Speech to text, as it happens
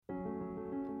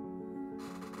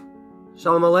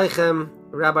Shalom Aleichem,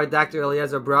 Rabbi Dr.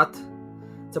 Eliezer Brodt.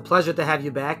 It's a pleasure to have you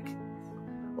back.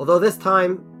 Although this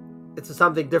time, it's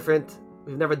something different.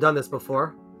 We've never done this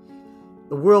before.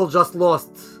 The world just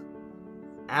lost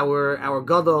our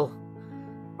Gadol,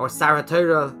 our Sarah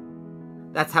Torah.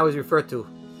 That's how he's referred to.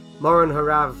 Moran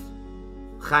Harav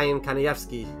Chaim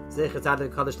Kanievsky, Zecher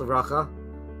Tzadik Kadosh Levracha.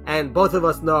 And both of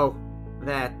us know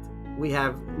that we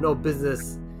have no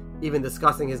business even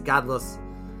discussing his gadlus.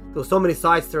 There were so many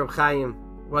sides to Rav Chaim,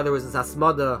 whether it was his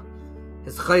asmada,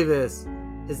 his chayvis,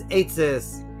 his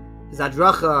eitzes, his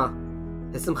adracha,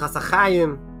 his simchas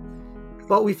hachayim.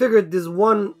 But we figured there's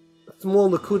one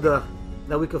small nakuda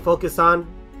that we could focus on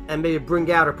and maybe bring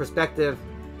out a perspective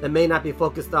that may not be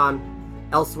focused on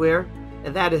elsewhere,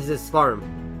 and that is his seforim.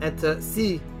 And to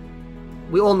see,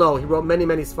 we all know he wrote many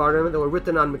seforim that were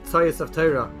written on mitzvahs of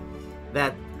Torah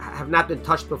that have not been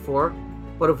touched before.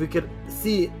 But if we could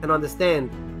see and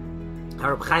understand how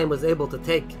Rav Chaim was able to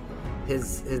take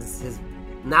his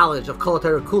knowledge of Kol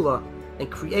Torah Kula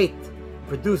and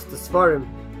produce the seforim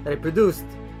that he produced,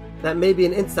 that may be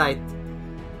an insight,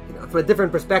 from a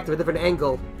different perspective, a different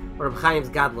angle, of Rav Chaim's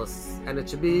gadlus. And it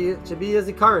should be a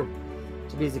zikaron. It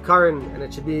should be a zikaron, and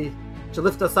it should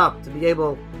lift us up to be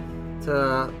able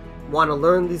to want to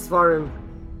learn these seforim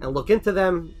and look into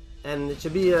them. And it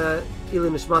should be a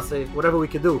ilu nishmasei, whatever we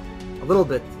could do, a little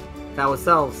bit for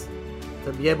ourselves,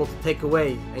 to be able to take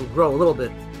away and grow a little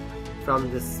bit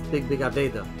from this big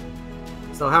Aveda.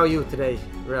 So how are you today,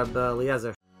 Reb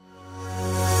Eliezer?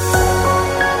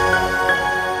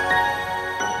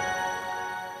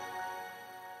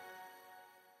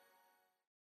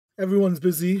 Everyone's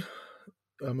busy.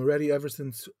 I'm already ever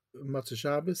since Matzah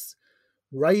Shabbos,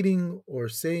 writing or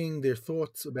saying their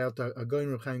thoughts about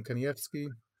Agon Rav Chaim Kanievsky.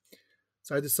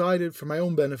 So I decided, for my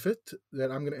own benefit,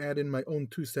 that I'm going to add in my own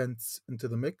 2 cents into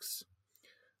the mix.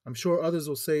 I'm sure others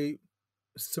will say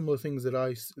similar things that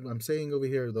I'm saying over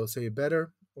here. They'll say it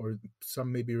better, or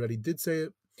some maybe already did say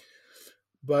it.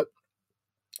 But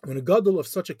when a gadol of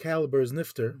such a caliber is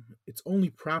nifter, it's only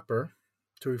proper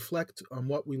to reflect on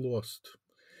what we lost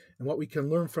and what we can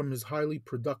learn from his highly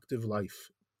productive life.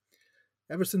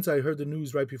 Ever since I heard the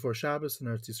news right before Shabbos in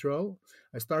Eretz Yisrael,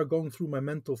 I started going through my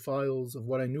mental files of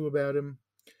what I knew about him,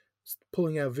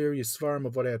 pulling out various seforim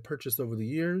of what I had purchased over the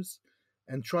years,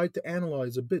 and tried to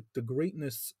analyze a bit the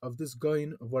greatness of this guy,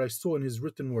 of what I saw in his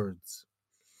written words.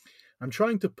 I'm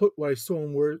trying to put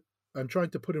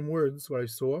in words what I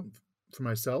saw for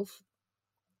myself.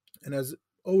 And as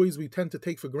always, we tend to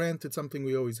take for granted something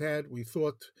we always had. We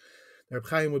thought that Rav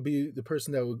Chaim would be the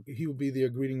person would be the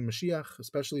greeting Mashiach,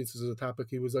 especially this is a topic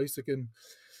he was Isaac in.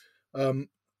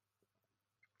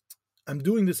 I'm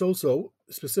doing this also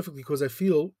specifically because I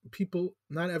feel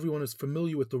not everyone is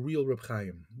familiar with the real Rav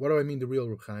Chaim. What do I mean, the real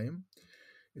Rav Chaim?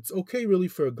 It's okay really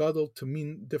for a gadol to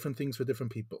mean different things for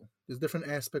different people. There's different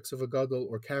aspects of a gadol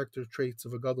or character traits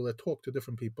of a gadol that talk to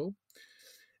different people.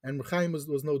 And Rav Chaim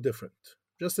was no different.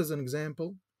 Just as an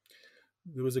example,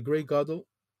 there was a great gadol,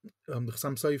 the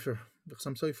Chassam Sofer. The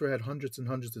Chassam Sofer had hundreds and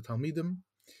hundreds of talmidim.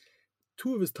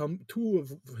 Two of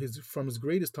his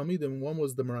greatest talmidim, one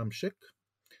was the Maram Shik,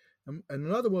 and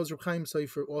another was Rav Chaim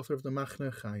Sofer, author of the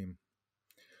Machne Chaim.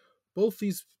 Both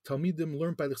these talmidim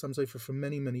learned by the Chassam Sofer for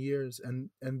many years,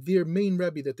 and their main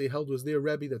rebbe that they held was their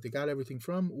rebbe that they got everything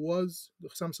from was the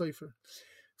Chassam Sofer.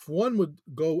 If one would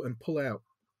go and pull out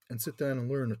and sit down and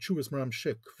learn a Chuvas Maram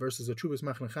Shik versus a Chuvas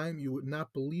Machne Chaim, you would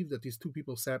not believe that these two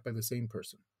people sat by the same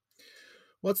person.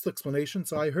 What's the explanation?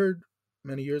 So I heard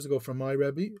many years ago from my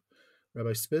Rebbe,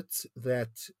 Rabbi Spitz,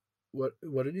 that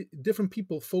different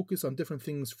people focus on different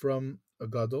things from a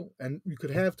gadol, and you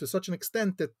could have to such an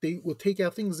extent that they will take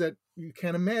out things that you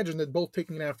can't imagine that both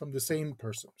taking it out from the same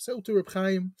person. So to Reb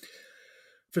Chaim,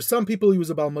 for some people he was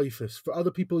a Baal Meifis, for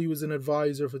other people he was an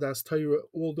advisor for Das Torah,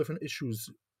 all different issues,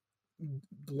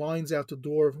 lines out the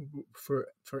door for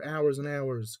hours and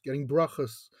hours, getting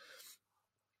brachas.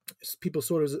 People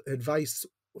sought his advice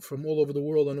from all over the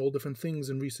world on all different things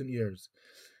in recent years.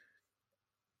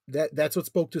 That's what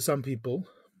spoke to some people.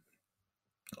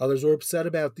 Others were upset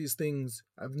about these things.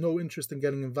 I have no interest in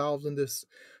getting involved in this.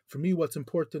 For me, what's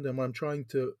important and what I'm trying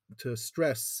to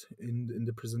stress in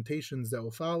the presentations that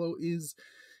will follow is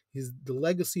the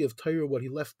legacy of Torah, what he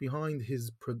left behind,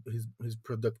 his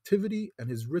productivity and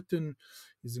his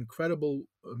incredible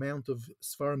amount of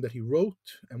seforim that he wrote,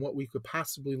 and what we could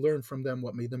possibly learn from them,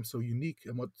 what made them so unique,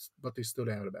 and what they stood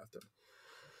out about them.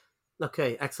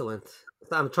 Okay, excellent.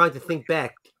 So I'm trying to think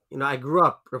back. I grew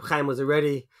up, Rav Chaim was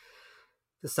already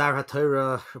the Sar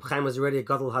HaTorah, Rav Chaim was already a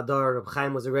Gadol Hadar, Rav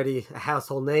Chaim was already a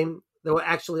household name. There were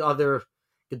actually other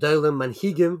Gedolim,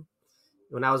 Manhigim.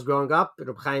 When I was growing up,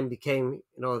 Rav Chaim became,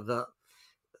 the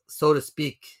so to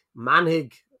speak,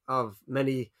 manhig of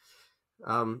many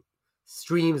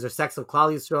streams or sects of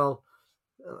Klal Yisrael,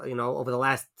 over the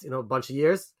last bunch of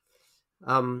years.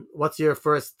 What's your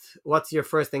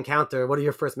first encounter? What are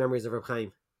your first memories of Rav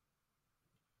Chaim?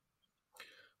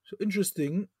 So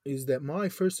interesting is that my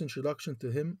first introduction to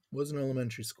him was in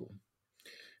elementary school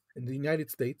in the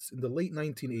United States in the late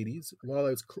 1980s.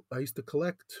 While I used to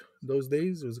collect, those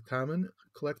days it was common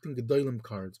collecting Gedolim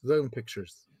cards, Gedolim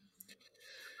pictures.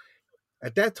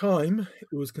 At that time,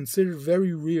 it was considered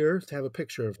very rare to have a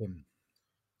picture of him.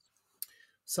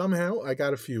 Somehow, I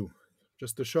got a few.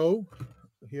 Just to show,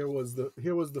 here was the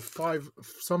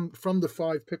from the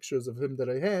 5 pictures of him that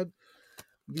I had.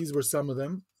 These were some of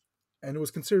them, and it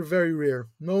was considered very rare.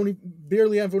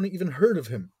 Barely everyone even heard of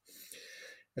him.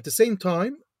 At the same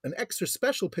time, an extra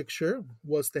special picture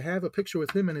was to have a picture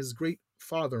with him and his great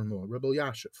father-in-law, Rabbi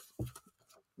Yashiv.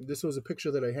 This was a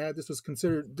picture that I had. This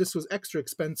was extra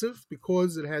expensive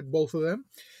because it had both of them.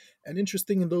 And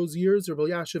interesting, in those years,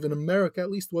 Rabbi Yashiv in America, at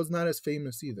least, was not as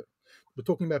famous either. We're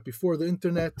talking about before the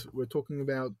internet. We're talking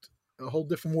about a whole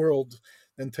different world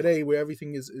than today, where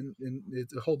everything is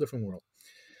it's a whole different world.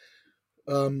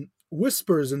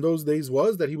 Whispers in those days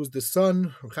was that he was the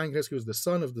son, Rav Chaim Kanievsky was the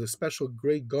son of the special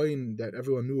great Goyin that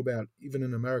everyone knew about, even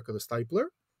in America, the Stipler.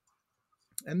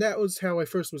 And that was how I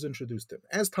first was introduced to him.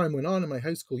 As time went on in my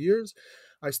high school years,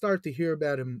 I started to hear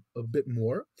about him a bit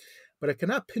more, but I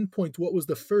cannot pinpoint what was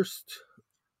the first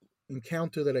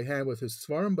encounter that I had with his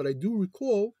seforim, but I do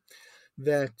recall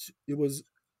that it was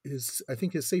his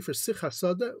sefer Sich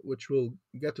HaSada, which we'll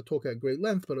get to talk at great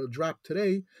length, but it'll drop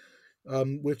today,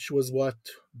 which was what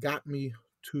got me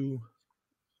to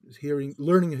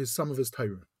learning some of his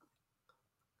Torah.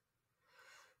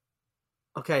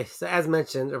 Okay, so as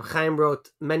mentioned, Rav Chaim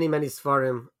wrote many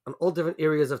seforim on all different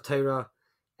areas of Torah,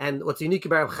 and what's unique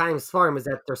about Rav Chaim's seforim is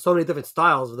that there's so many different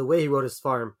styles of the way he wrote his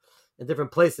seforim in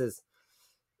different places.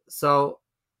 So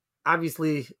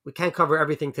obviously we can't cover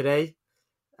everything today,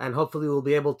 and hopefully we'll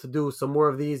be able to do some more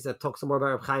of these and talk some more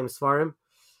about Rav Chaim's seforim.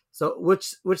 So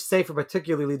which sefer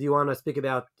particularly do you want to speak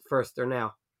about first or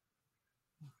now?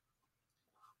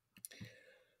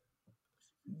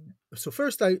 So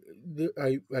first, I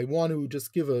want to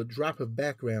just give a drop of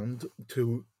background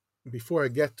before I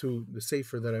get to the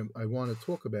sefer that I want to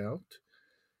talk about.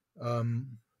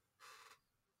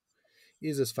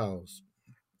 Is as follows: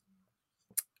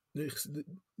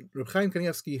 Reb Chaim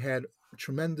Kanievsky had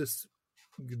tremendous.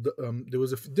 There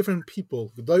was different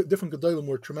people, different gedolim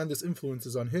were tremendous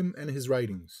influences on him and his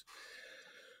writings.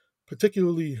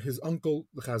 Particularly his uncle,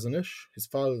 the Chazon Ish, his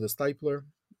father, the Stipler,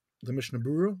 the Mishnah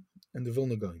Berurah, and the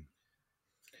Vilna Gaon.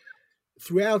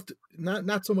 Throughout,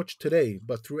 not so much today,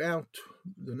 but throughout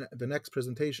the next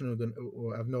presentation,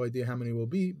 or I have no idea how many will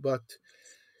be, but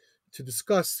to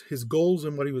discuss his goals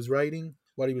and what he was writing,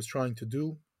 what he was trying to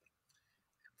do,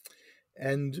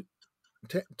 and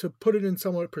to put it in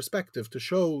somewhat perspective, to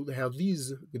show how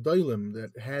these gedolim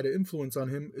that had an influence on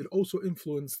him, it also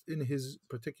influenced in his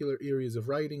particular areas of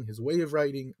writing, his way of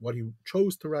writing, what he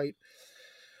chose to write.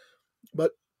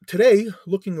 But today,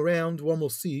 looking around, one will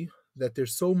see that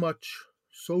there's so much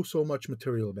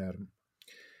material about him.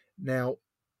 Now,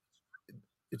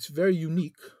 it's very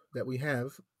unique that we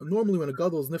have. Normally, when a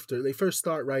gadol is nifter, they first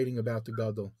start writing about the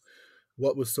gadol.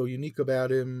 What was so unique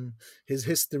about him, his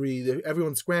history.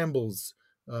 Everyone scrambles.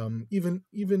 Even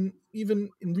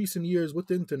in recent years with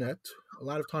the internet, a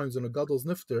lot of times when a gadol's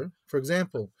nifter, for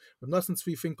example, when Nosson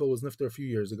Tzvi Finkel was nifter a few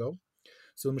years ago,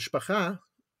 so the Mishpacha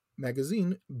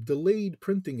magazine delayed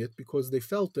printing it because they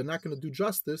felt they're not going to do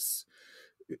justice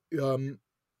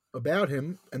about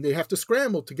him, and they have to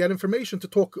scramble to get information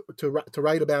to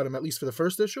write about him, at least for the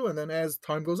first issue, and then as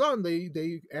time goes on,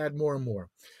 they add more and more.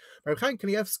 Rav Chaim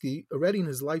Kanievsky, already in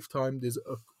his lifetime, there's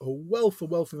a wealth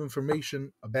of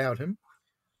information about him,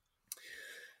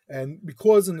 and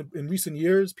because in recent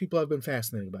years people have been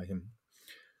fascinated by him.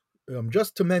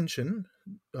 Just to mention,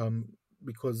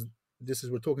 because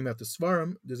we're talking about the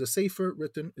seforim, there's a sefer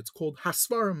written. It's called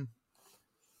HaSeforim.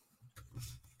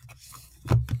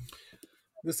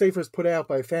 The sefer is put out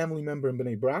by a family member in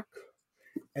Bnei Brak,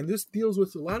 and this deals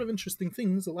with a lot of interesting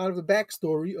things, a lot of the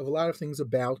backstory of a lot of things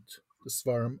about the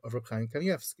seforim of Rav Chaim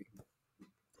Kanievsky.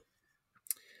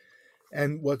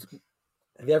 And what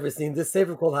have you ever seen this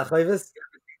sefer called HaChovis?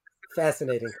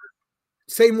 Fascinating.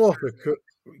 Same author,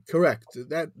 correct.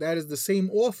 That is the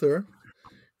same author.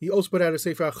 He also put out a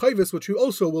sefer HaChovis, which we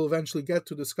also will eventually get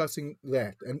to discussing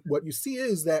that. And what you see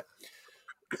is that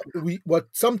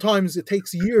sometimes it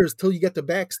takes years till you get the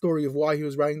backstory of why he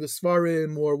was writing the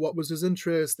seforim or what was his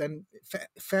interest, and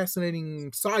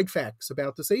fascinating side facts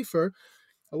about the sefer.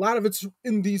 A lot of it's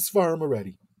in these seforim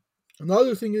already.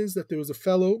 Another thing is that there was a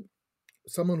fellow,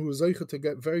 someone who was zeicha to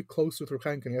get very close with Rav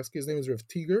Chaim Kanievsky. His name is Rav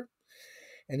Tiger,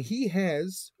 and he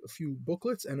has a few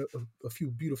booklets and a few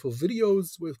beautiful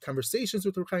videos with conversations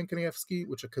with Rav Chaim Kanievsky,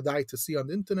 which are kedai to see on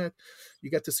the internet.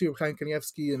 You get to see Rav Chaim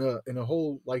Kanievsky in a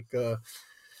whole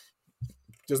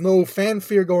there's no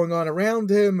fanfare going on around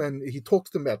him, and he talks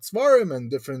to him about seforim and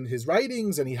different his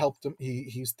writings, and he helped him. He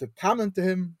used to comment to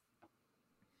him,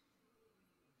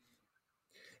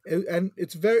 and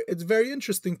it's very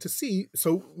interesting to see.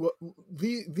 So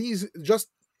these just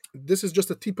this is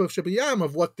just a tip of Shabbayam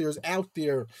of what there's out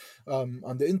there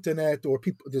on the internet, or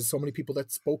people. There's so many people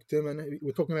that spoke to him, and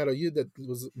we're talking about a year that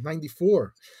was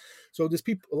 94. So there's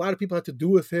a lot of people had to do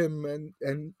with him,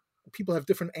 and people have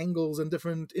different angles and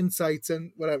different insights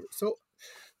and whatever. So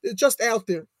it's just out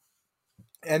there.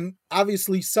 And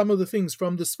obviously some of the things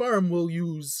from the seforim we'll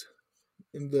use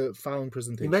in the following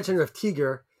presentation. You mentioned Rav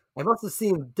Tiger. I've also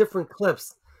seen different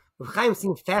clips. Rav Chaim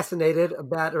seemed fascinated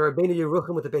about Rabbeinu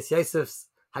Yeruchim with the Beis Yosef's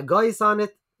Haggais on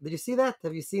it. Did you see that?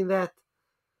 Have you seen that?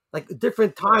 Like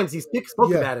different times he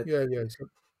spoke about it.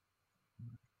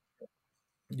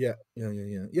 Yeah.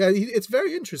 It's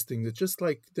very interesting. It's just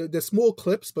like they're small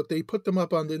clips, but they put them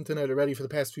up on the internet already for the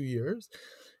past few years,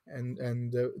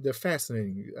 and they're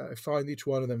fascinating. I find each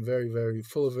one of them very, very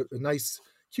full of nice,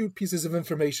 cute pieces of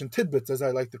information, tidbits, as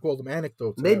I like to call them,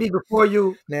 anecdotes. Maybe before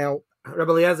you now,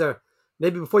 Rabbi Eliezer,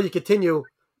 maybe before you continue,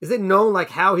 is it known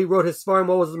like how he wrote his seforim?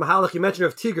 What was his mahalach? You mentioned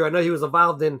of Tiger. I know he was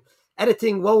involved in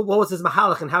editing. What was his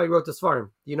mahalach and how he wrote the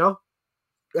seforim? Do you know?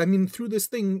 I mean, through this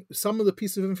thing, some of the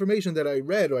pieces of information that I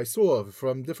read or I saw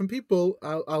from different people,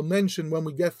 I'll mention when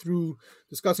we get through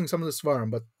discussing some of the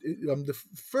seforim. But the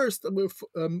first,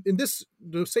 in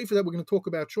the sefer that we're going to talk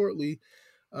about shortly,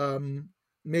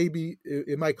 maybe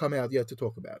it might come out yet to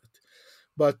talk about it.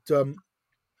 But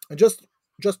and just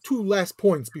two last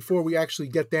points before we actually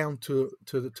get down to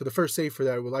the first sefer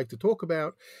that I would like to talk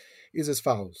about is as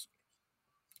follows.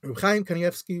 Rav Chaim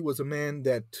Kanievsky was a man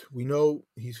that we know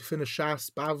he finished Shas,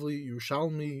 Bavli,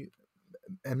 Yerushalmi,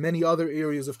 and many other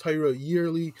areas of Torah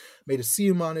yearly, made a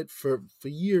siyum on it for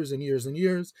years and years and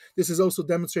years. This is also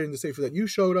demonstrating the sefer that you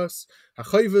showed us,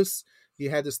 HaChayvus. He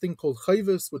had this thing called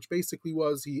Chayvus, which basically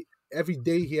was every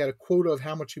day he had a quota of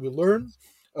how much he would learn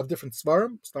of different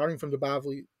seforim, starting from the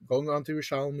Bavli, going on to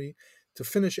Yerushalmi, to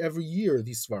finish every year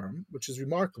these seforim, which is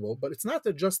remarkable. But it's not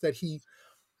just that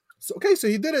so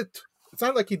he did it. It's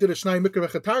not like he did a Shnai Mikra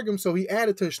V'Chatargum, so he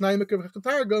added to Shnai Mikra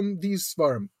V'Chatargum these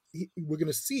seforim. We're going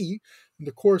to see in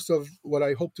the course of what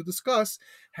I hope to discuss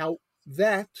how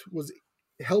that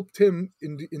helped him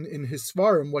in his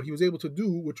seforim, what he was able to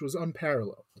do, which was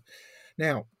unparalleled.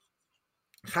 Now,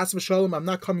 Chas v'Shalom, I'm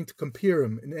not coming to compare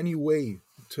him in any way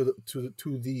to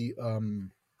the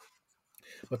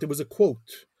but there was a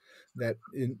quote that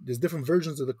there's different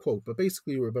versions of the quote, but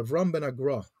basically Rabbi Avram ben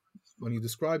Agra, when he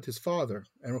described his father,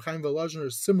 and Rav Chaim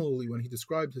Volozhiner similarly when he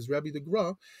described his Rabbi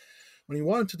Dr, when he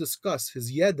wanted to discuss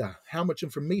his yeda, how much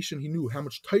information he knew, how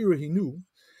much Torah he knew,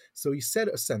 so he said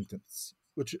a sentence,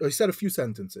 he said a few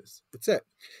sentences. It said,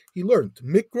 he learned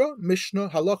Mikra, Mishnah,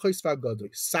 Halachos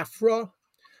v'Agados, Safra,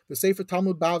 the Sefer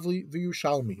Talmud Bavli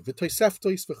v'Yushalmi,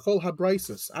 v'Toseftos v'Chol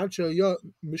HaBraisos, Ad she'aya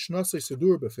Mishnasei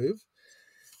Sedur b'Fiv.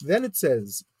 Then it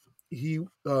says he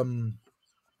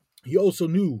also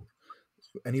knew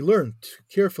and he learned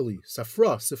carefully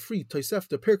Safra, Sefri,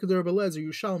 Tosefta, Pirkei Rabbi Eliezer,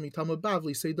 Yushalmi, Talmud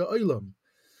Bavli, Seder Olam,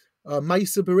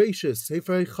 Ma'aseh Bereishis,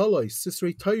 Sefer Cholos,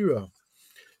 Sisrei Torah.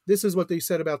 This is what they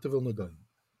said about the Vilna Gaon.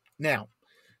 Now,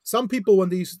 some people when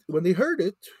they heard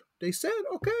it, they said,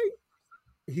 okay,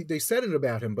 they said it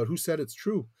about him, but who said it's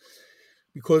true?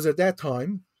 Because at that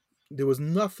time there was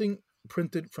nothing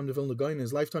printed from the Vilna Gaon. In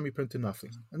his lifetime, he printed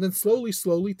nothing. And then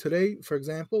slowly, today, for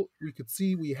example, we could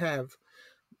see we have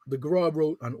the Gra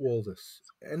wrote on all this,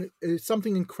 and it's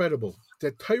something incredible.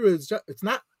 That Torah is it's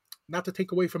not to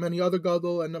take away from any other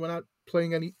gadol, and we're not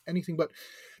playing anything, but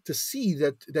to see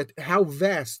that how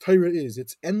vast Torah is.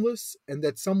 It's endless, and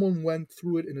that someone went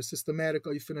through it in a systematic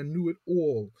way and knew it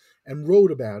all and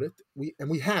wrote about it. We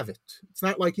have it. It's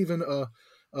not like even a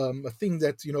thing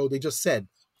that they just said.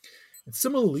 And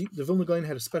similarly, the Vilna Gaon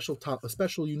had a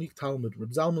special unique Talmud,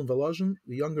 Reb Zalman Volozhin,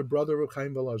 the younger brother of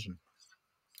Chaim Volozhin.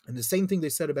 And the same thing they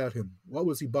said about him. What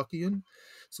was he baki in?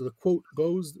 So the quote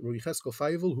goes, Rabbi Cheskel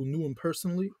Feivel, who knew him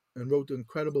personally and wrote an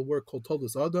incredible work called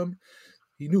Toldos Adam,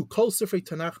 he knew Kol Sifrei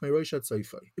Tanach Merosh Ad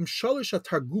Seifai. Im Shalish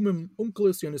HaTargumim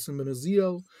Unkelis Yonasan Ben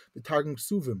Aziel B'Targum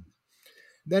Ksuvim.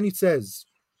 Then he says,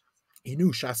 he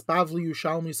knew Shas Bavli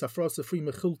Yushalmi Safra Sefri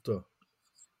Mechilta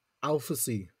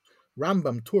Alfasi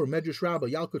Rambam Tur Medrash Rabbah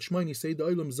Yalkut Shmoini Seid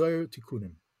Olam Zayir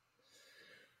Tikunim.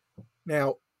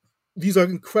 Now, these are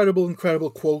incredible, incredible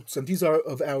quotes, and these are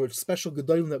of our special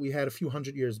Gedolim that we had a few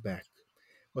hundred years back.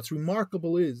 What's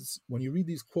remarkable is when you read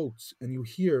these quotes and you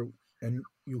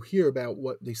hear about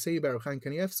what they say about Rav Chaim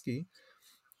Kanievsky,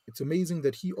 it's amazing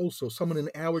that he also, someone in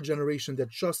our generation that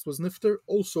just was nifter,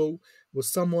 also was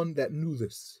someone that knew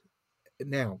this.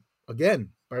 Now, again,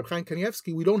 by Rav Chaim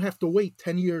Kanievsky, we don't have to wait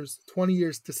 10 years, 20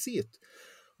 years to see it.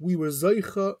 We were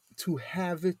zeicha to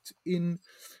have it in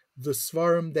the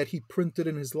seforim that he printed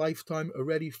in his lifetime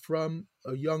already from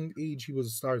a young age. He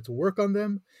was started to work on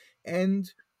them,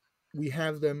 and we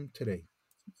have them today.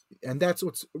 And that's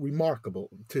what's remarkable.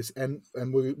 And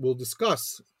we will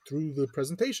discuss through the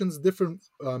presentations different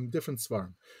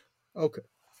seforim. Okay.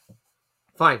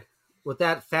 Fine. With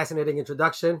that fascinating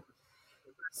introduction,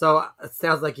 so it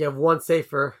sounds like you have one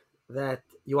sefer that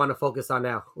you want to focus on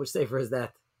now. Which sefer is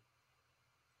that?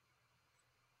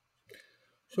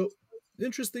 So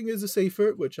interesting is a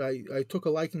sefer which I took a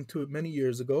liking to many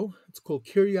years ago. It's called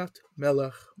Kiryat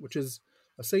Melech, which is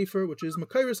a sefer which is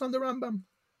Makairis on the Rambam.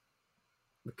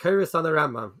 Makairis on the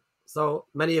Rambam. So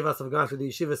many of us have gone through the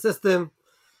yeshiva system.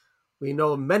 We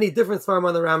know many different seforim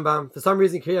on the Rambam. For some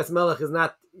reason, Kiryat Melech is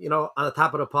not, on the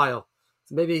top of the pile.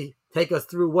 So maybe take us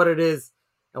through what it is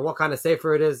and what kind of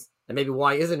sefer it is, and maybe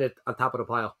why isn't it on top of the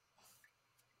pile?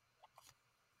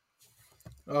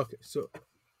 Okay, so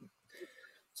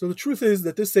the truth is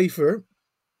that this sefer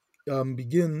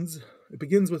begins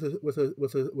with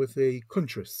a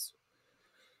kuntris.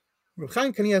 Rav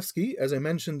Chaim Kanievsky, as I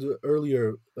mentioned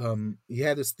earlier, he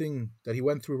had this thing that he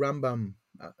went through Rambam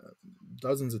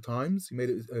dozens of times. He made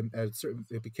it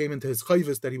it became into his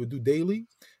chayvus that he would do daily,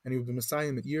 and he would be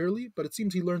messiahim it yearly. But it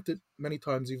seems he learned it many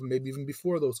times, maybe even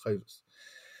before those chayvus.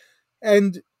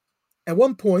 And at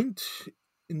one point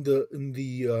in the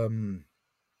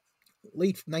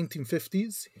late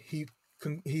 1950s, he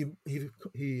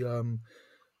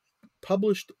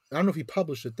published. I don't know if he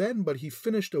published it then, but he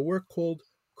finished a work called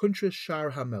Kuntris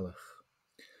Shar HaMelech.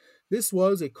 This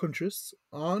was a kuntris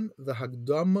on the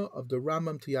Hagdama of the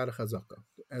Rambam to Yad HaChazaka.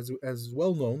 As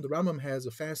well known, the Rambam has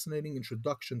a fascinating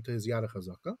introduction to his Yad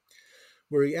HaChazaka,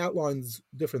 where he outlines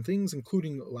different things,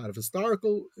 including a lot of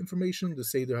historical information, the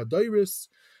Seder HaDairis,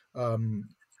 and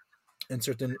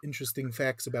certain interesting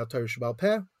facts about Torah Sheba'al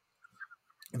Peh.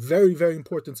 A very, very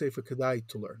important sefer kedai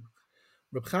to learn.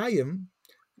 Rav Chaim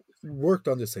worked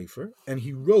on the sefer, and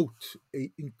he wrote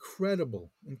an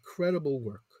incredible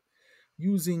work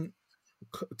using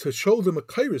to show the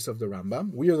makairis of the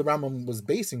Rambam, where the Rambam was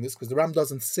basing this, because the Rambam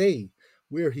doesn't say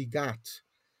where he got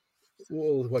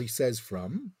all what he says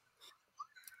from.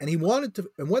 And he wanted to,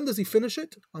 and when does he finish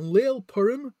it? On Leil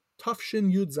Purim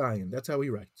Tafshin Yud Zayin. That's how he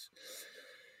writes.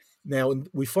 Now,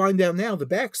 we find out now the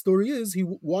backstory is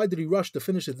why did he rush to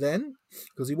finish it then?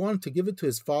 Because he wanted to give it to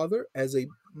his father as a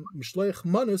Mishleich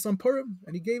Manas on Purim,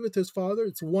 and he gave it to his father.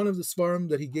 It's one of the seforim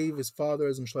that he gave his father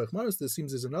as a Mishleich Manas. There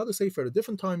seems there's another sefer at a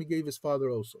different time he gave his father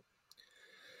also.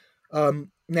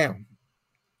 Now,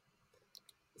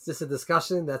 is this a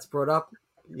discussion that's brought up?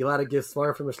 You allowed to give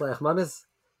seforim for Mishleich Manas?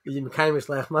 You Mekayim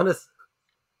Mishleich Manas?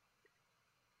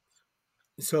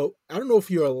 So I don't know if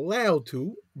you're allowed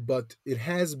to, but it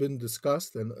has been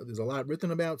discussed, and there's a lot written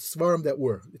about seforim that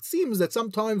were. It seems that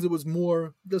sometimes it was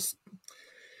more just,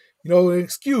 an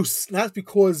excuse, not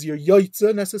because you're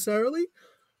yaitza necessarily,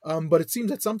 but it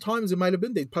seems that sometimes it might have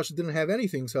been they Pasha didn't have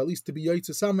anything, so at least to be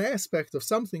yaitza some aspect of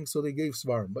something, so they gave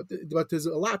seforim. But there's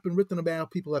a lot been written about.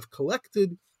 People have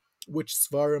collected which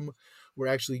seforim were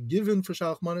actually given for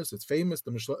Shalach Manas. It's famous,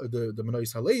 the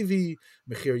Menois Halevi,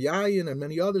 Mechir Yayin, and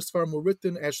many other seforim were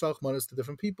written as Shalach Manas to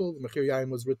different people. The Mechir Yayin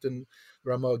was written,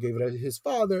 Ramah gave it to his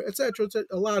father, etc.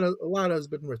 A lot has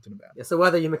been written about. Yeah, so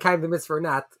whether you Mekayim the mitzvah or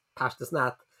not, Pashtas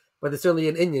not, but it's certainly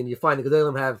an Inyan. You find the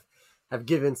Gedolim have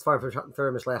given seforim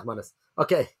for Mishleich Manas.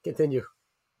 Okay, continue.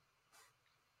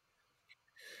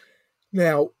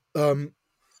 Now,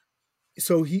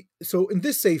 so in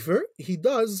this sefer he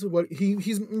does what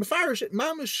he's mefarish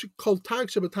mamish called tag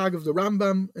shabbatag of the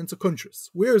Rambam into kuntris.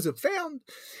 Where is it found?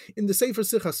 In the sefer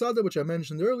Sichas Sada, which I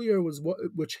mentioned earlier,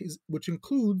 which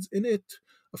includes in it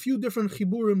a few different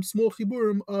chiburim, small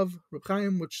chiburim of Rav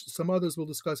Chaim, which some others will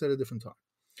discuss at a different time.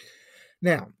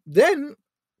 Now, then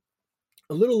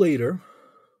a little later,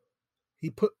 he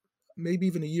put maybe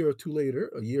even a year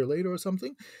later or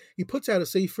something, he puts out a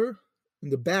sefer. In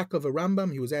the back of a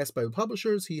Rambam, he was asked by the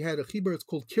publishers, he had a chibur, it's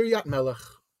called Kiryat Melech.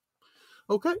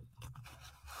 Okay.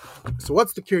 So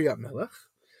what's the Kiryat Melech?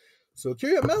 So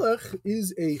Kiryat Melech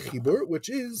is a chibur, which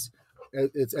is,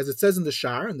 it's as it says in the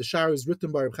Shar, and the Shar is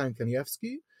written by Rav Chaim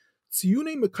Kanievsky,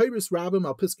 Tziyunei Mekairis Rabbim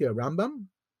al Piskei Rambam,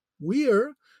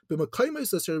 where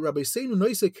b'makaymes asher Rabbi Seinu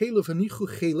noise kelev hanichu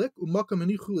chelek umakam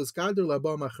hanichu lesgader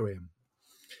laba machareim.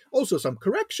 Also some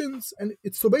corrections, and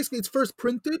it's first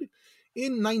printed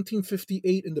in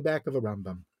 1958 in the back of a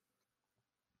Rambam.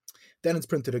 Then it's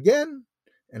printed again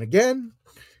and again,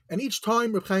 and each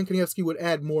time Reb Chaim Kanievsky would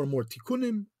add more and more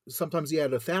tikkunim. Sometimes he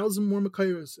added 1,000 more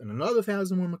makayros and another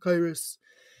 1,000 more makayros,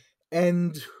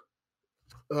 and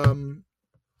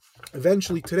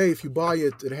eventually today, if you buy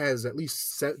it, it has at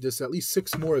least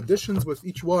 6 more editions. With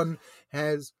each one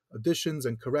has additions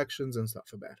and corrections and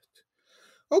stuff about it.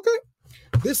 Okay,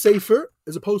 this sefer,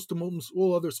 as opposed to almost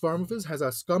all other seforim of his, has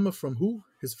askama from who?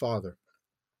 His father.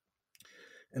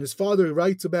 And his father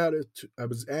writes about it. I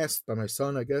was asked by my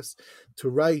son, I guess, to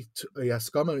write a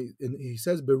askama, and he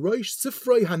says, "Beroish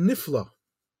sifrei hanifla."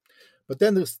 But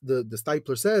then the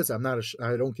Stipler says, I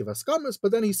don't give askamas.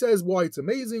 But then he says why it's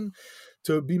amazing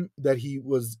to be that he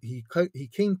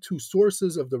came to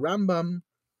sources of the Rambam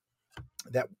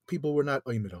that people were not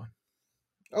oimid on.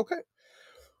 Okay.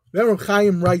 Then Rav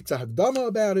Chaim writes a Hagdama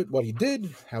about it, what he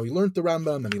did, how he learned the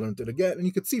Rambam, and he learned it again. And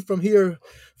you can see from here,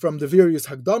 from the various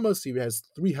Hagdamas, he has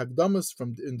 3 Hagdamas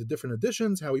in the different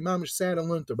editions, how he mamish sat and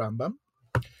learned the Rambam.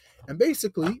 And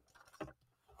basically,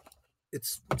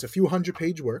 it's a few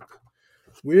 100-page work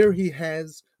where he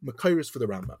has makairis for the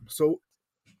Rambam. So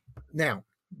now,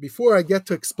 before I get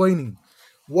to explaining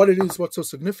what it is, what's so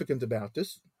significant about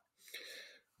this,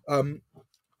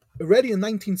 already in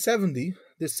 1970,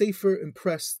 the Sefer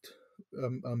impressed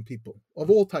people of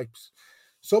all types.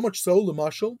 So much so,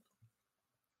 Lamashal,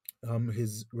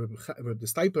 the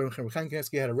Stipler and Rav Chaim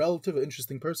Kanievsky had a relative, an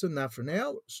interesting person, not for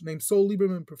now, named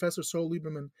Professor Sol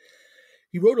Lieberman.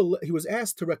 He was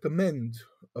asked to recommend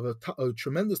a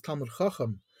tremendous Talmud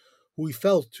Chacham who he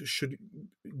felt should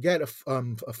get a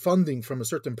funding from a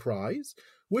certain prize.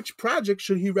 Which project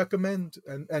should he recommend?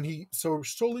 So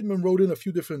Sol Lieberman wrote in a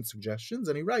few different suggestions,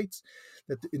 and he writes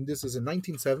that this is in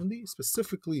 1970,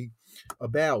 specifically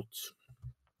about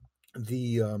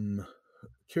the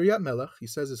Kiryat Melech. He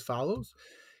says as follows.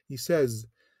 He says,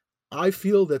 I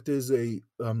feel that there's a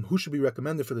who should be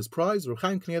recommended for this prize. Rav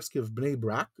Chaim Kanievsky of Bnei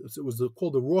Brak. It was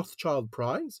called the Rothschild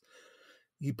Prize.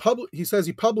 He says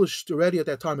he published already at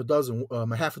that time a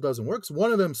half a dozen works.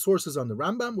 One of them sources on the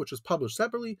Rambam, which was published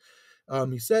separately.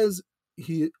 He says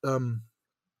then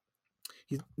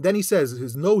he says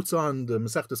his notes on the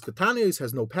Masechtas Ketanes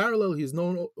has no parallel. He's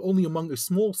known only among a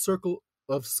small circle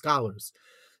of scholars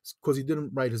because he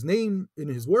didn't write his name in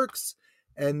his works.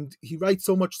 And he writes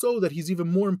so much so that he's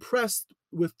even more impressed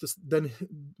with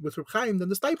Rav Chaim than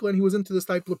the Stipler, and he was into the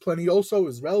Stipler plenty also,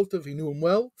 his relative, he knew him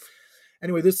well.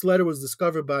 Anyway, this letter was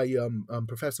discovered by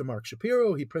Professor Mark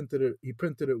Shapiro. He printed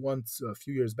it once a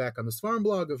few years back on the Seforim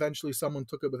blog. Eventually someone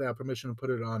took it without permission and put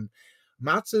it on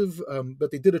Matziv,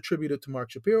 but they did attribute it to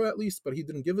Mark Shapiro at least, but he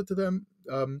didn't give it to them.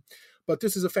 But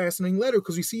this is a fascinating letter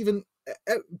because we see even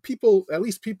people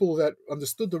that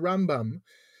understood the Rambam,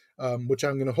 which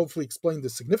I'm going to hopefully explain the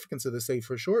significance of the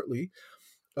Sefer shortly,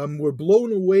 were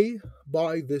blown away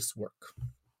by this work.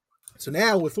 So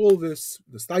now with all this,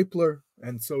 the Stipler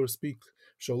and so to speak,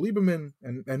 Sol Lieberman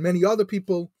and many other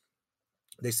people,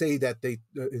 they say that they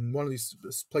in one of these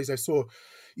places I saw,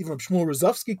 even Shmuel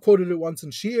Rozovsky quoted it once in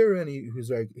Shir, and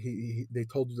they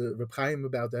told the Reb Chaim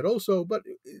about that also. But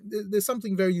there's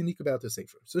something very unique about the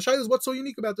Sefer. So the Shai is, what's so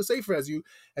unique about the Sefer? As you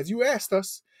asked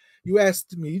us, you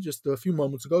asked me just a few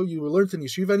moments ago. You were learned in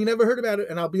yeshiva and you never heard about it.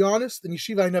 And I'll be honest, in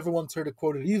yeshiva I never once heard it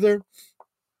quoted either.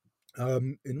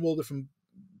 In all different,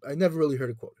 I never really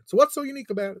heard it quoted. So what's so unique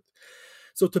about it?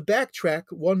 So to backtrack,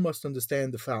 one must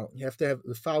understand the following. You have to have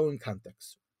the following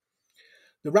context.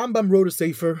 The Rambam wrote a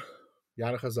Sefer,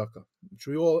 Yad HaChazaka, which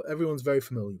everyone's very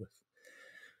familiar with.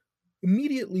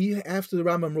 Immediately after the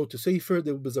Rambam wrote the Sefer,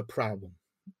 there was a problem.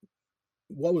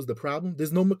 What was the problem?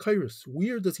 There's no Makairis.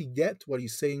 Where does he get what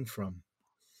he's saying from?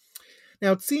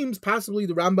 Now it seems possibly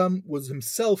the Rambam was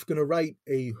himself going to write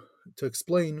to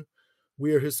explain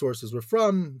where his sources were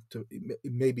from.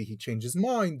 Maybe he changed his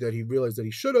mind, that he realized that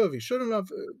he shouldn't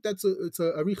have. It's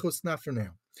a arichos not for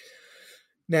now.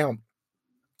 Now,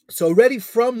 so already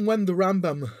from when the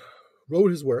Rambam wrote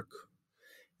his work,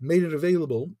 made it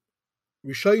available,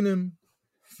 Rishonim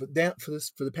for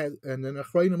the past, and then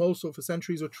Achronim also for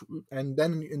centuries, and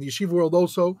then in the yeshiva world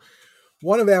also,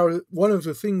 one of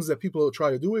the things that people try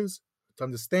to do is to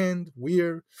understand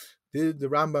where did the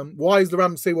Rambam, why does the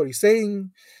Rambam say what he's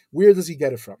saying, where does he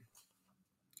get it from?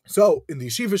 So in the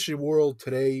yeshivish world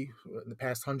today, in the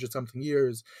past 100-something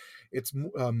years, it's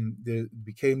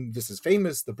this is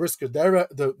famous. The Brisker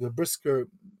the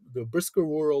Brisker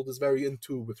world is very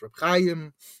into with Rab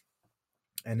Chaim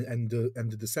and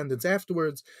the descendants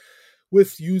afterwards,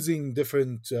 with using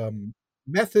different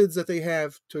methods that they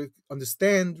have to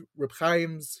understand Reb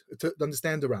Chaim's, to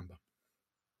understand the Rambam.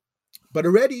 But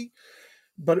already,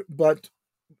 but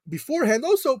beforehand,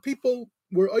 also people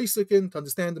were Isaacin to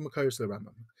understand the Makayos of the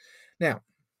Rambam. Now,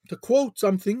 to quote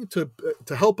something to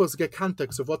help us get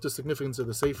context of what the significance of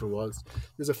the Sefer was,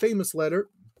 there's a famous letter.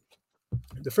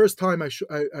 The first time I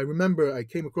remember I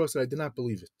came across it, I did not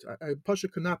believe it. I Pasha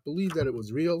could not believe that it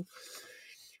was real.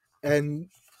 And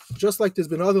just like there's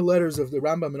been other letters of the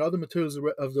Rambam and other materials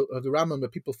of the Rambam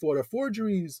that people thought are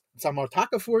forgeries, some are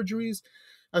taka forgeries,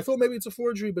 I thought maybe it's a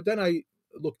forgery, but then I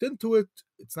looked into it.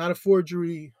 It's not a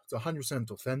forgery. It's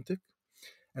 100% authentic.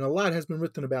 And a lot has been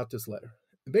written about this letter.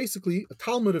 And basically, a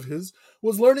Talmud of his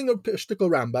was learning a shtickle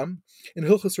Rambam in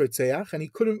Hilchos Reitzeach, and he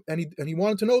couldn't, and he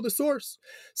wanted to know the source.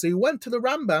 So he went to the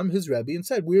Rambam, his Rebbe, and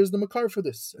said, "Where's the Makar for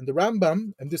this?" And the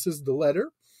Rambam, and this is the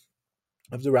letter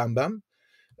of the Rambam.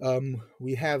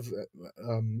 We have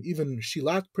even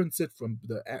Shilat prints it from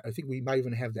the. I think we might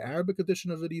even have the Arabic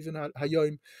edition of it, even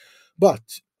Hayoim.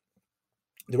 But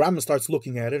the Rambam starts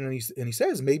looking at it, and he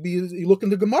says, maybe you look in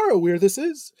the Gemara where this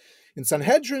is, in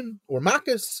Sanhedrin or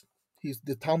Makkas.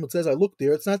 The Talmud says, I looked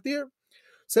there, it's not there.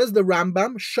 Says the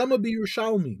Rambam, Shama bi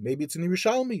Yerushalmi. Maybe it's in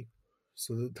Yerushalmi.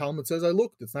 So the Talmud says, I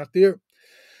looked, it's not there.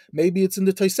 Maybe it's in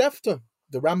the Tosefta.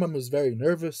 The Rambam is very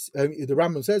nervous. The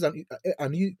Rambam says, I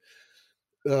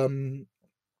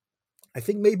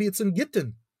think maybe it's in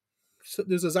Gittin. So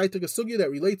there's a Zaytik Sugya that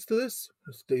relates to this.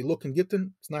 They look in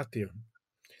Gittin, it's not there.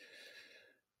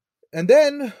 And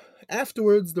then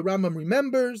afterwards, the Rambam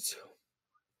remembers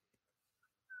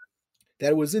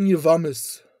that it was in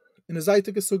Yavamis, in a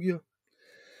Zaytik Sugya.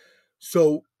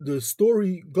 So the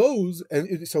story goes,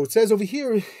 and so it says over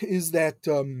here is that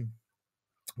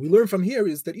we learn from here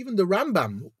is that even the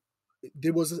Rambam,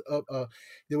 there was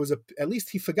at least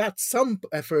he forgot some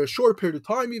for a short period of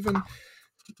time, even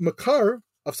makar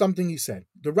of something he said.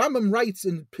 The Rambam writes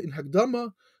in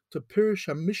Hagdama to Pirush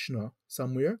HaMishnah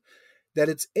somewhere that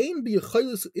it's ein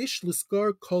b'yecholos ish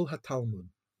liskar kol hatalmud.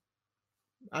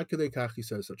 Ad kedei kach he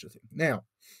says such a thing. Now,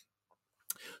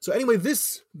 so anyway,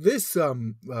 this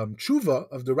tshuva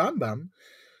of the Rambam,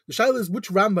 the shaila is which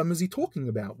Rambam is he talking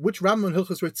about? Which Rambam in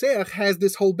Hilchos Reitzeach has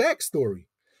this whole backstory?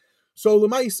 So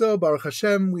Lemaisa, Baruch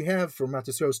Hashem, we have from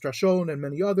Matisyahu Strashon and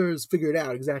many others figured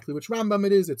out exactly which Rambam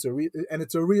it is. It's a real.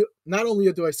 Not only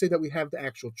do I say that we have the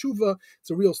actual tshuva,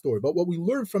 it's a real story. But what we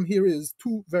learn from here is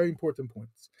two very important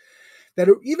points. That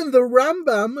even the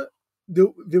Rambam,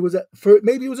 there was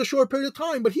maybe it was a short period of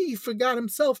time, but he forgot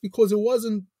himself because it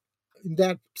wasn't in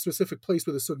that specific place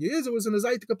where the sugya is. It was in a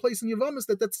Zaytika place in Yavamis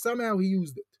that somehow he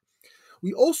used it.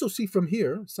 We also see from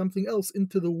here something else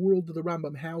into the world of the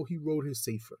Rambam, how he wrote his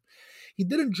Sefer. He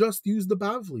didn't just use the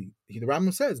Bavli. The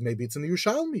Rambam says maybe it's in the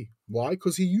Yerushalmi. Why?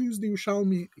 Because he used the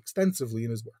Yerushalmi extensively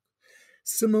in his work.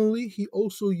 Similarly, he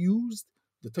also used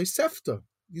the Tosefta.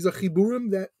 These are chiburim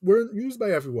that weren't used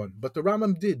by everyone, but the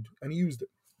Rambam did, and he used it.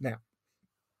 Now,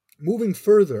 moving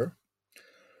further,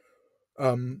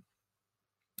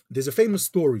 there's a famous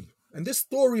story, and this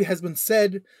story has been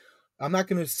said. I'm not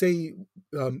going to say,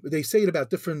 they say it about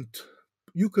different,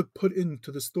 you could put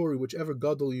into the story whichever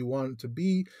gadol you want it to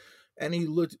be, any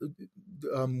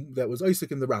that was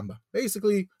Isaac in the Rambam.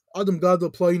 Basically, Adam Gadol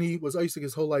Pliny was Isaac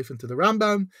his whole life into the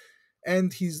Rambam,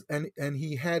 and he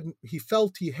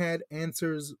felt he had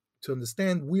answers to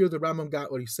understand where the Rambam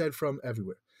got what he said from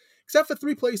everywhere. Except for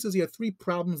three places, he had three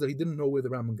problems that he didn't know where the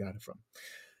Rambam got it from.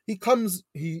 He comes,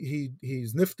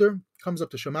 he's nifter, comes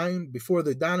up to Shemayim. Before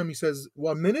they don him, he says,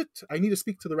 1 minute, I need to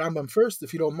speak to the Rambam first,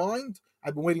 if you don't mind.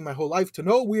 I've been waiting my whole life to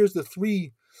know where's the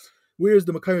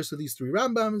Makayos of these three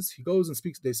Rambams. He goes and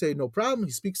speaks, they say, no problem.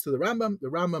 He speaks to the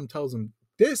Rambam tells him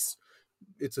this,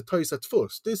 it's a Tois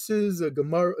Atfus, this is a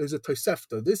Gemara, is a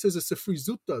Tosefta, this is a Sefri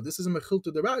Zuta, this is a Mechilta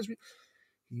Derajvi.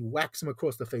 He whacks him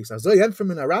across the face. This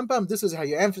is how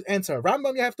you answer a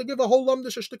Rambam. You have to give a whole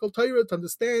Lamdish Shtikal Torah to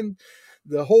understand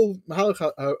the whole Mahalach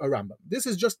a Rambam. This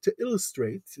is just to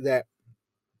illustrate that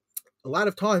a lot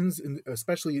of times,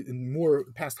 especially in more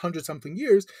past 100-something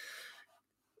years,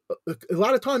 a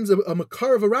lot of times a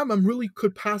makar of a Rambam really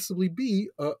could possibly be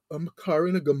a makar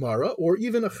in a Gemara or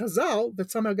even a Chazal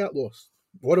that somehow got lost.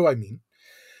 What do I mean?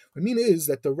 What I mean is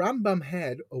that the Rambam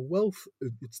had a wealth,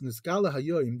 it's Nizgala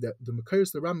Hayoim, that the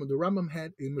Makayos, the Rambam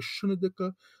had a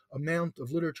Meshunadika amount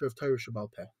of literature of Torah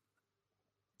Shabbal Peh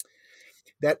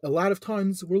that a lot of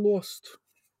times were lost.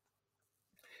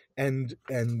 And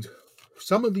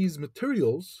some of these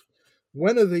materials,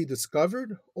 when are they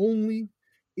discovered? Only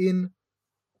in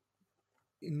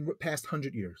past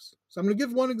 100 years. So I'm going to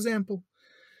give one example,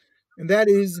 and that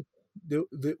is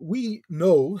we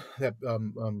know that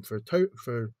for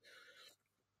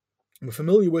We're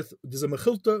familiar with, there's a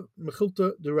Mechilta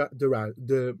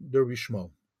the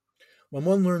Rishmal. When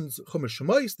one learns Chumash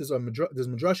Shemais, there's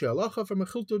Midrashi Halacha from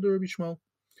Mechilta the Rishmal.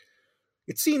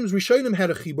 It seems Rishonim had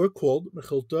a chibur called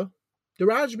Mechilta the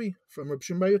Rajbi from Rav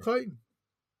Chaim,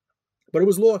 but it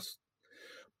was lost.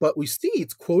 But we see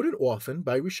it's quoted often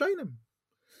by Rishonim.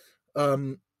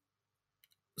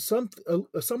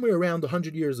 Somewhere around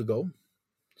 100 years ago,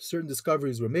 certain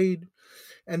discoveries were made,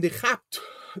 and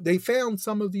they found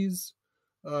some of these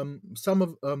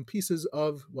pieces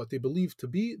of what they believed to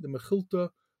be the Mechilta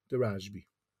the Rajbi.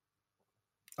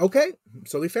 Okay,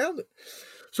 so they found it.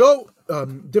 So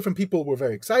different people were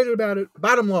very excited about it.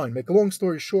 Bottom line, make a long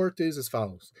story short, is as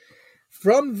follows.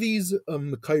 From these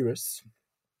Mekairis,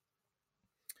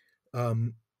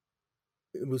 it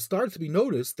will start to be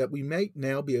noticed that we might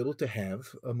now be able to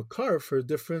have a Makar for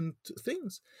different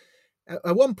things.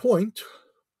 At one point,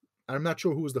 I'm not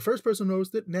sure who was the first person who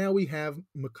noticed it, now we have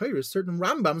Mekairis, certain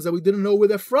Rambams that we didn't know where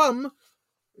they're from,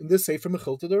 in this Sefer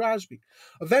Mechilta the Rajbi.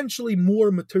 Eventually,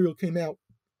 more material came out.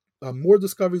 More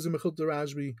discoveries in Mechilta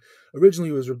Rajbi. Originally,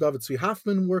 it was Rav David Tzvi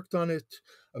Hoffman worked on it.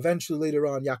 Eventually, later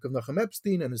on, Yaakov Nachum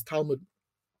Epstein and his Talmud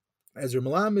Ezra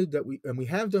Melamed, we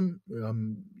have them.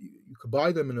 You could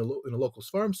buy them in a local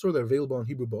farm store. They're available on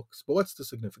Hebrew books. But what's the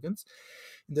significance?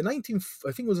 I think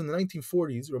it was in the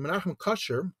 1940s, Rabbi Menachem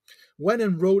Kasher went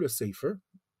and wrote a sefer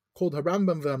called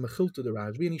Harambam VaMechilta the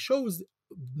Rajbi, and he shows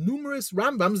numerous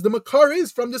Rambams the Makar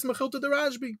is from this Mechilta the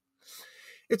Rajbi.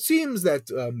 It seems that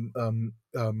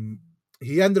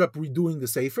he ended up redoing the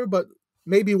Sefer, but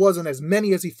maybe it wasn't as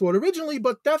many as he thought originally,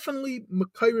 but definitely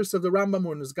Makairis of the Rambam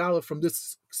or Nizgala from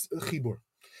this Chibur.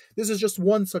 This is just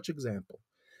one such example.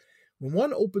 When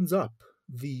one opens up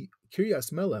the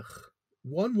Kiryas Melech,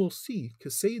 one will see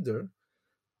Keseder,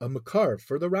 a Makar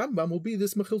for the Rambam will be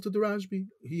this Mechilta the Rajbi.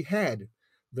 He had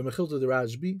the Mechilta the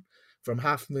Rajbi from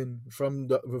Hoffman, from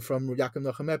Yaakov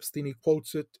Nachum Epstein. He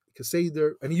quotes it,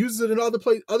 Keseder, and he uses it in other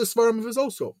svarim of his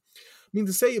also. I mean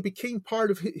to say, it became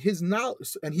part of his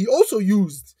knowledge, and he also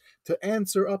used to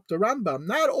answer up the Rambam,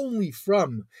 not only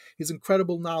from his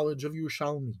incredible knowledge of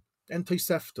Yerushalmi and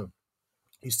Tosefta.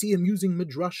 You see him using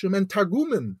Midrashim and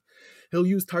Targumim. He'll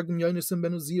use Targum Yonasim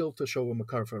ben Uziel to show a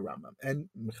Makar for Rambam and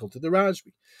Mechilta the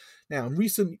Rajbi. Now, in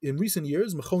recent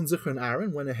years, Mechon Zichron and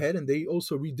Aaron went ahead and they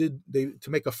also to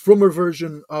make a frummer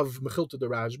version of Mechilta the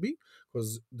Rajbi,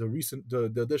 because the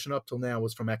edition up till now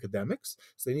was from academics,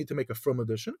 so they need to make a frum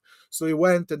edition. So they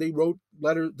went and they wrote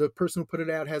letter. The person who put it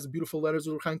out has beautiful letters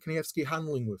of Rav Chaim Kanievsky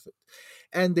handling with it,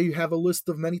 and they have a list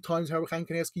of many times how Rav Chaim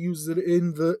Kanievsky uses it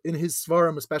in his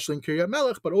svarim, especially in Kiryat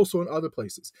Melech, but also in other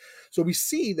places. So we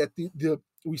see that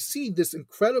we see this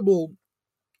incredible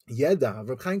Yeda of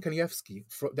Rav Chaim Kanievsky,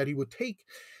 that he would take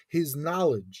his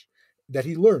knowledge that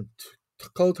he learned,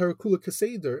 Kol Tarakula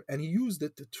Keseder, and he used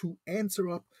it to answer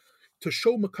up, to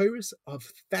show Makairis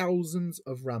of thousands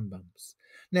of Rambams.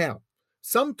 Now,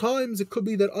 sometimes it could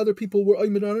be that other people were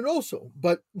Aymed on it also,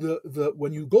 but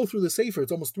when you go through the Sefer,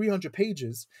 it's almost 300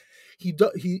 pages. He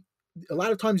a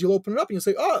lot of times you'll open it up and you'll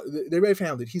say, oh, they already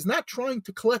found it. He's not trying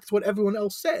to collect what everyone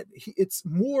else said. It's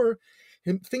more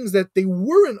things that they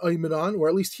weren't Aymed on, or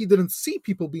at least he didn't see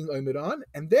people being Aymed on,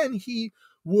 and then he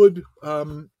would,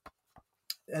 and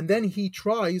then he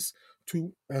tries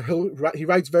to, he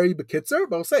writes very bekitzer,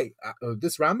 but I'll say,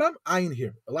 this Rambam, ayin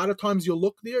here. A lot of times you'll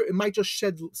look there, it might just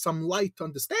shed some light to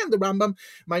understand the Rambam.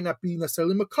 It might not be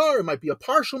necessarily Makar, it might be a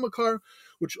partial Makar,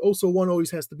 which also one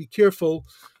always has to be careful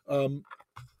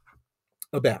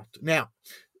about. Now,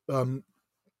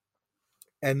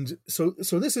 and so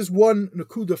this is one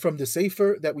nakuda from the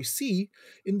Sefer that we see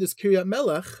in this Kiryat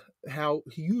Melech, how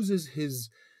he uses his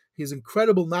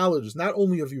incredible knowledge, not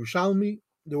only of Yerushalmi.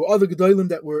 There were other Gedolim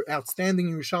that were outstanding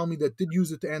in Yerushalmi that did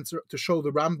use it to show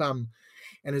the Rambam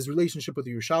and his relationship with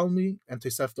the Yerushalmi and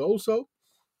Tosefta also.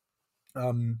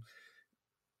 The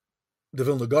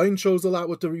Vilna Gaon shows a lot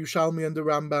with the Yerushalmi and the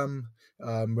Rambam.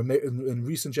 In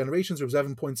recent generations, Rav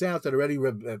Zevin points out that already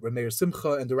Rameir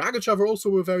Simcha and the Ragachavar also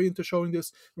were very into showing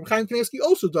this. Rav Chaim Kanievsky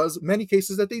also does many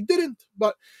cases that they didn't.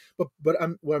 But what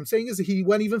I'm saying is that he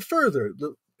went even further.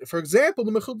 For example,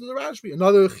 the Mechilta the Rajbi,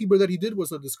 another chibur that he did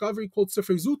was a discovery called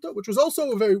Sifrei Zuta, which was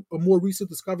also a more recent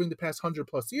discovery in the past 100+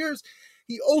 years.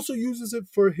 He also uses it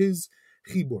for his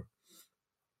chibur.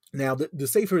 Now, the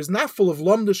Sefer is not full of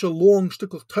lamdisha long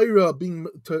shtickl Torah being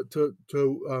to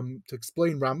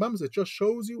explain Rambams. It just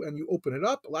shows you, and you open it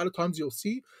up. A lot of times you'll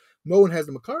see no one has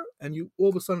the Makar, and you all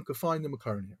of a sudden can find the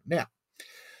Makar in here. Now,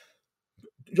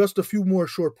 just a few more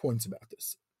short points about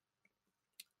this.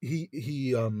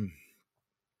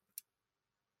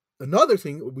 Another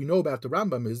thing we know about the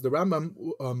Rambam is the Rambam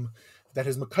that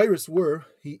his Makairis were,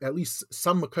 at least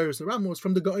some Makairis the Rambam was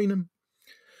from the Ga'inim.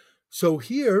 So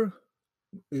here,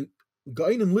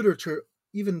 Ga'inim literature,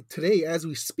 even today as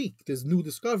we speak, there's new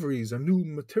discoveries and new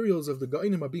materials of the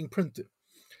Ga'inim are being printed.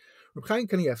 Rav Chaim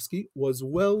Kanievsky was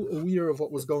well aware of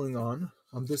what was going on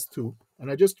this too, and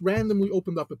I just randomly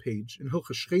opened up a page in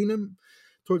Hilchos Shchenim,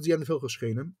 towards the end of Hilchos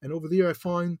Shchenim, and over there I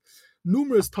find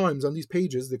numerous times on these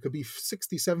pages, there could be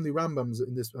 60, 70 Rambams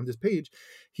on this page,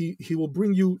 he will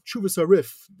bring you Chuvas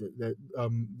Arif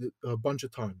a bunch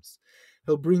of times.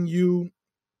 He'll bring you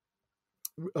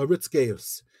Ritz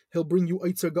Geus. He'll bring you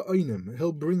Eitzer Ga'inim.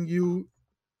 He'll bring you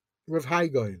Rav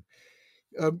Haigain.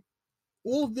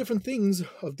 All different things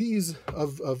of these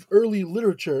of early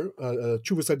literature.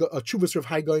 Chuvas Rav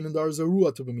Haigain and Dar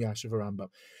Zarua to B'miyashiv Rambam.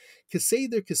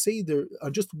 Keseder.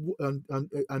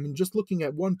 Just looking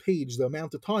at one page, the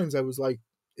amount of times I was like,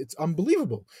 it's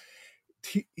unbelievable.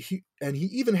 He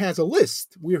even has a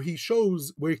list where he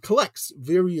collects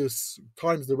various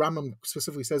times the Rambam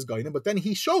specifically says Gainim, but then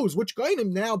he shows which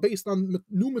Gainim now based on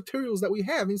new materials that we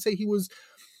have. And say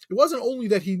it wasn't only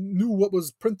that he knew what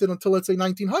was printed until, let's say,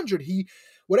 1900.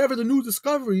 Whatever the new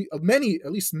discovery of many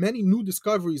new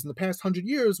discoveries in the past 100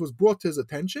 years was brought to his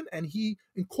attention, and he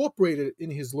incorporated it in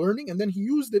his learning, and then he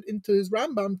used it into his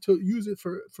Rambam to use it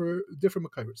for different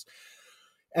Makairos.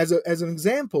 As an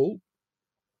example,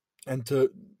 and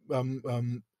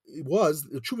it was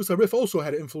Chuvas Arif also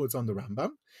had an influence on the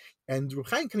Rambam, and Rav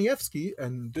Chaim Kanievsky,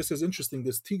 and this is interesting.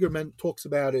 This Tigerman talks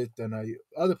about it, and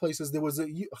other places. There was a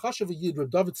Chashav Yid,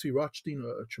 Rav David Rothstein,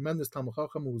 a tremendous Talmud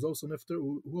Chacham who was also nifter,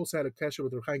 who also had a kasher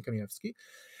with Rav Chaim Kanievsky.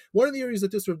 One of the areas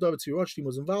that this Rav David Rothstein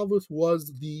was involved with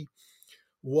was the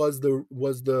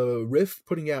Rif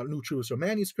putting out new Chuvas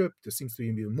manuscript. There seems to be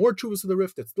even more Chuvas of the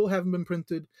Rif that still haven't been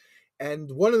printed,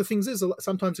 and one of the things is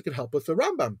sometimes it could help with the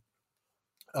Rambam.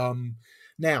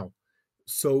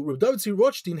 So Rav David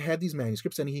Rothstein had these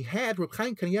manuscripts, and he had Rav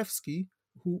Chaim Kanievsky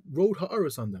who wrote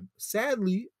ha'aros on them.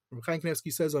 Sadly, Rav Chaim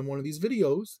Kanievsky says on one of these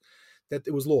videos that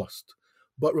it was lost.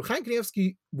 But Rav Chaim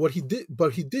Kanievsky,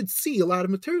 he did see a lot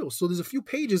of material. So there's a few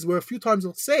pages where a few times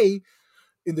he'll say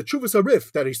in the Chuvas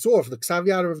Arif that he saw for the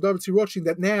Ksaviyat of David Rothstein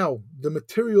that now the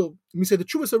material, let me say the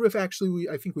Chuvas Arif actually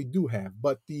I think we do have,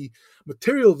 but the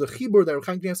material, the chibur that Rav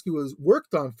Chaim Kanievsky was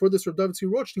worked on for this Rav David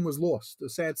Rothstein was lost. A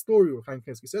sad story, Rav Chaim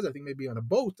Kanievsky says, I think maybe on a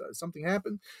boat, something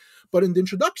happened. But in the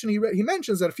introduction, he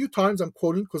mentions that a few times, I'm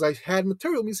quoting because I had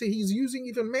material, let me say he's using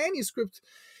even manuscript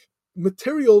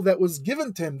material that was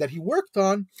given to him that he worked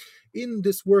on in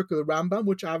this work of the Rambam,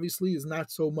 which obviously is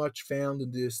not so much found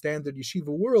in the standard yeshiva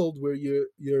world where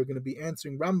you're going to be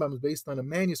answering Rambams based on a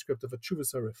manuscript of a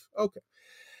Chuvas Arif. Okay.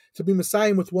 To be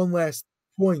Messiah with one last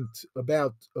point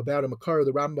about a Makar of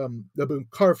the Rambam, the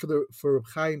Makar for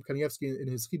Chaim Kanievsky in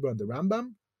his Chibur on the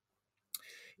Rambam,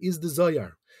 is the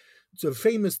Zohar. It's a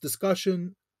famous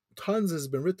discussion. Tons has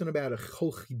been written about it.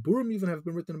 Whole Chiburim even have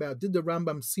been written about. Did the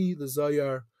Rambam see the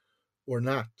Zohar or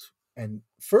not? And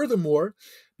furthermore,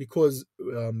 because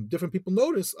different people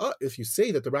notice, if you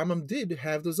say that the Rambam did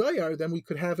have the Zohar, then we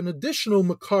could have an additional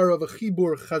makar of a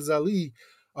chibur chazali,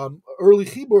 early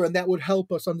chibur, and that would help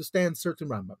us understand certain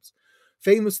Rambams.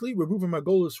 Famously, Rabbi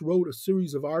Margolis wrote a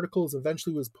series of articles,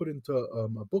 eventually was put into a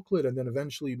booklet, and then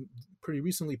eventually, pretty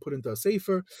recently, put into a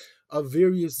sefer of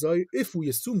various Zohar. If we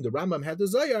assume the Rambam had the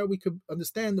Zohar, we could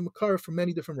understand the makar from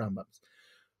many different Rambams.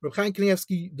 Rav Chaim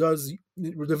Kanievsky does,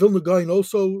 the Vilna Gaon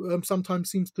also sometimes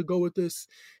seems to go with this.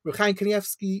 Rav Chaim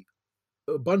Kanievsky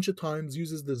a bunch of times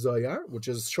uses the Zohar, which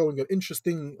is showing an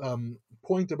interesting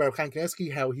point about Rav Chaim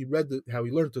Kanievsky, how he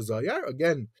learned the Zohar.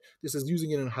 Again, this is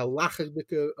using it in halachic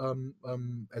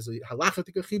as a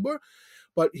halachic chibur,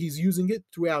 but he's using it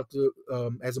throughout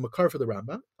as a makar for the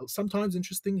Rambam. Sometimes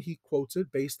interesting, he quotes it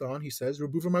based on, he says,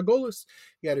 Rabbi Margolis.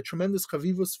 He had a tremendous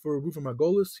chavivus for Rabbi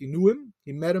Margolis. He knew him.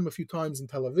 He met him a few times in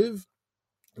Tel Aviv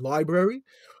library,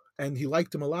 and he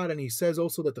liked him a lot. And he says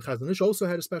also that the Chazon Ish also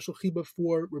had a special chibah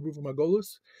for Rabbi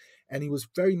Margolis, and he was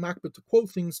very makbid to quote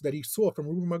things that he saw from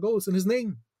Rabbi Margolis in his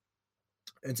name.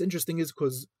 And it's interesting is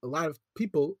because a lot of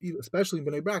people, especially in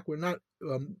Bnei Brak,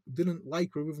 didn't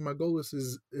like Rabbi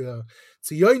Margolis's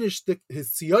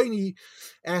his tziyoni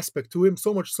aspect to him,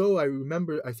 so much so I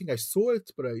remember, I think I saw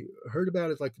it, but I heard about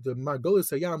it, like the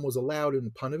Margolis Hayam was allowed in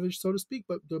Panovich, so to speak,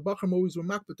 but the Bachram always were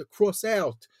makbid to cross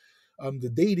out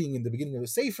the dating in the beginning of the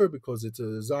Sefer because it's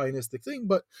a Zionistic thing,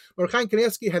 but Rav Chaim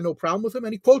Kanievsky had no problem with him,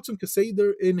 and he quotes him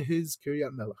Keseder in his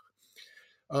Kiryat Melech.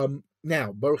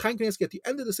 Now, Rav Chaim Kanievsky at the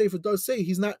end of the Sefer does say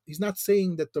he's not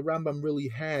saying that the Rambam really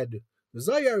had the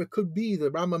Zohar. It could be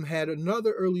the Rambam had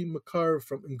another early makar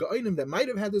from Ga'inim that might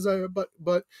have had the Zohar, but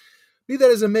be that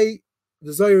as it may,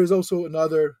 the Zohar is also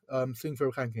another thing for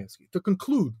Rav Chaim Kanievsky. To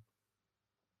conclude,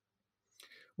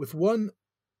 with one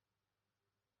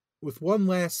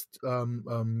last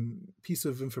piece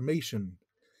of information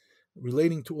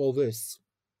relating to all this,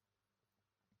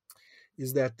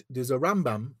 is that there's a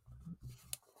Rambam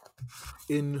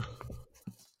in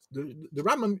the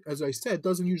Rambam, as I said,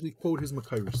 doesn't usually quote his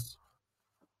Makairis,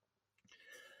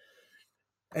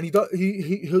 and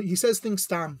he says things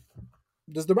stam.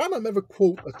 Does the Rambam ever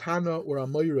quote a Tana or a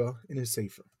Moira in his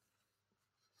Sefer?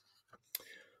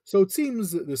 So it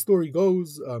seems the story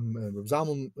goes, Rabbi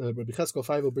Cheskel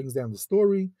Feivel brings down the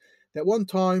story, that one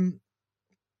time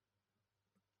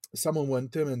someone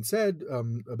went to him and said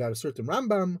about a certain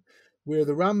Rambam, where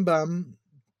the Rambam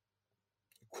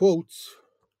quotes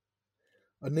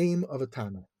a name of a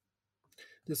Tana.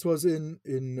 This was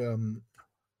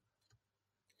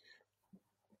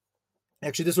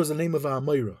actually this was the name of a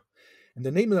Amayra. And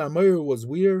the name of the Amayra was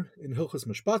Weir in Hilchos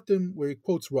Mishpatim, where he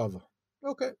quotes Rava.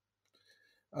 Okay.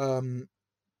 And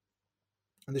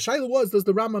the shaila was, does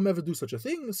the Rambam ever do such a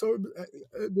thing? So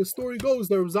the story goes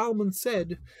that Zalman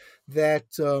said that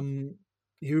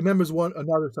he remembers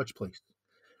another such place.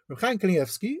 Rav Chaim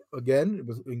Kanievsky, again,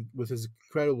 with his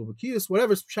incredible Bakiyas,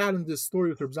 whatever's pshat in this story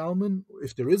with Rav Zalman,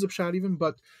 if there is a pshat even,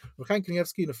 but Rav Chaim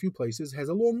Kanievsky in a few places has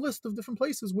a long list of different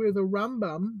places where the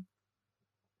Rambam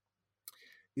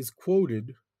is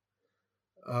quoted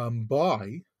that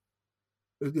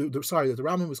the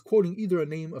Rambam was quoting either a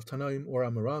name of Tanaim or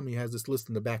Amaram. He has this list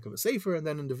in the back of a sefer, and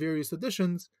then in the various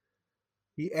editions,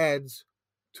 he adds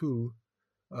to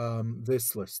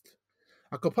this list.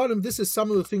 Akapanim, this is some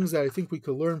of the things that I think we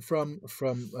could learn from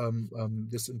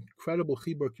this incredible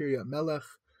Chibur Kiryat Melech,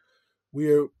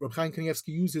 where Rav Chaim Kanievsky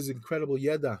used his incredible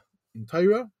Yeda in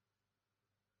Torah,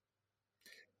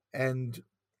 and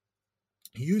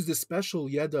he used this special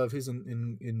Yeda of his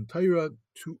in Torah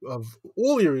of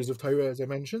all areas of Torah, as I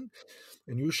mentioned,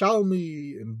 in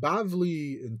Yerushalmi, in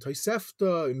Bavli, in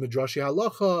Tosefta, in Midrashi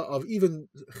Halacha, of even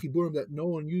Chiburim that no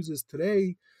one uses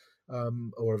today,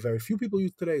 or very few people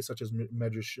use today, such as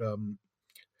Medrash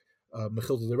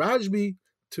Mechilta the Rajbi,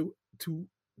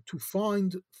 to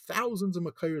find thousands of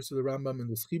Makairos of the Rambam in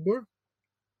this Chibur,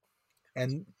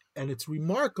 and it's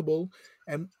remarkable,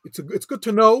 and it's good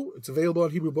to know, it's available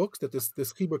on Hebrew books, that this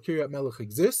Chibur Kiryat Melech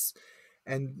exists.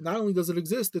 And not only does it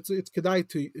exist, it's kedai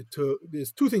to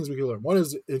there's two things we can learn. One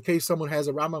is, in case someone has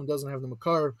a Rambam, doesn't have the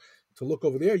Makar, to look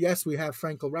over there. Yes, we have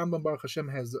Frankel Rambam, Baruch Hashem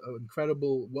has an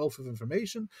incredible wealth of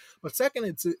information. But second,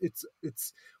 it's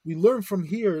we learn from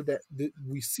here that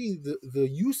we see the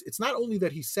use. It's not only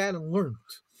that he sat and learned.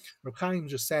 Rav Chaim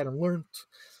just sat and learned,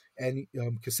 and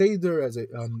Keseder, as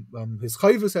his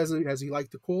chayvus, as he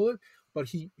liked to call it, but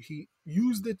he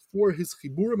used it for his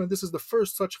chiburim, and this is the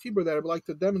first such chibur that I would like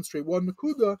to demonstrate. One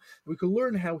nekuda, we can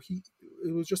learn how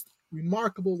it was just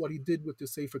remarkable what he did with the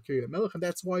Sefer Kiryat Melech, and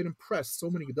that's why it impressed so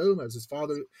many gedolim, as his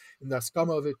father in the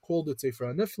Askama of it called it Sefer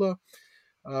Hanifla.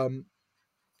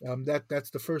 That's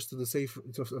the first of the Sefer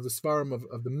of the Svarim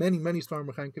of the many Svarim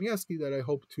of Chaim Kanievsky that I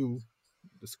hope to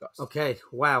discuss. Okay,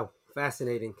 wow,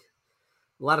 fascinating.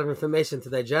 A lot of information to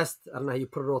digest. I don't know how you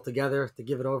put it all together to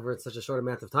give it over in such a short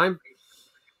amount of time.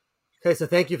 Okay, so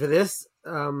thank you for this.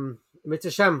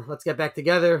 Mitzvah Shem, let's get back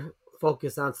together,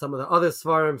 focus on some of the other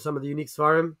Svarim, some of the unique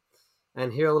Svarim,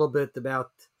 and hear a little bit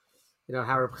about,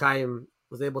 how Reb Chaim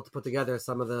was able to put together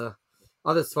some of the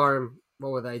other Svarim.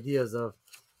 What were the ideas of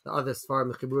the other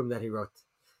Svarim, the Chiburim that he wrote?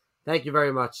 Thank you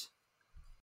very much.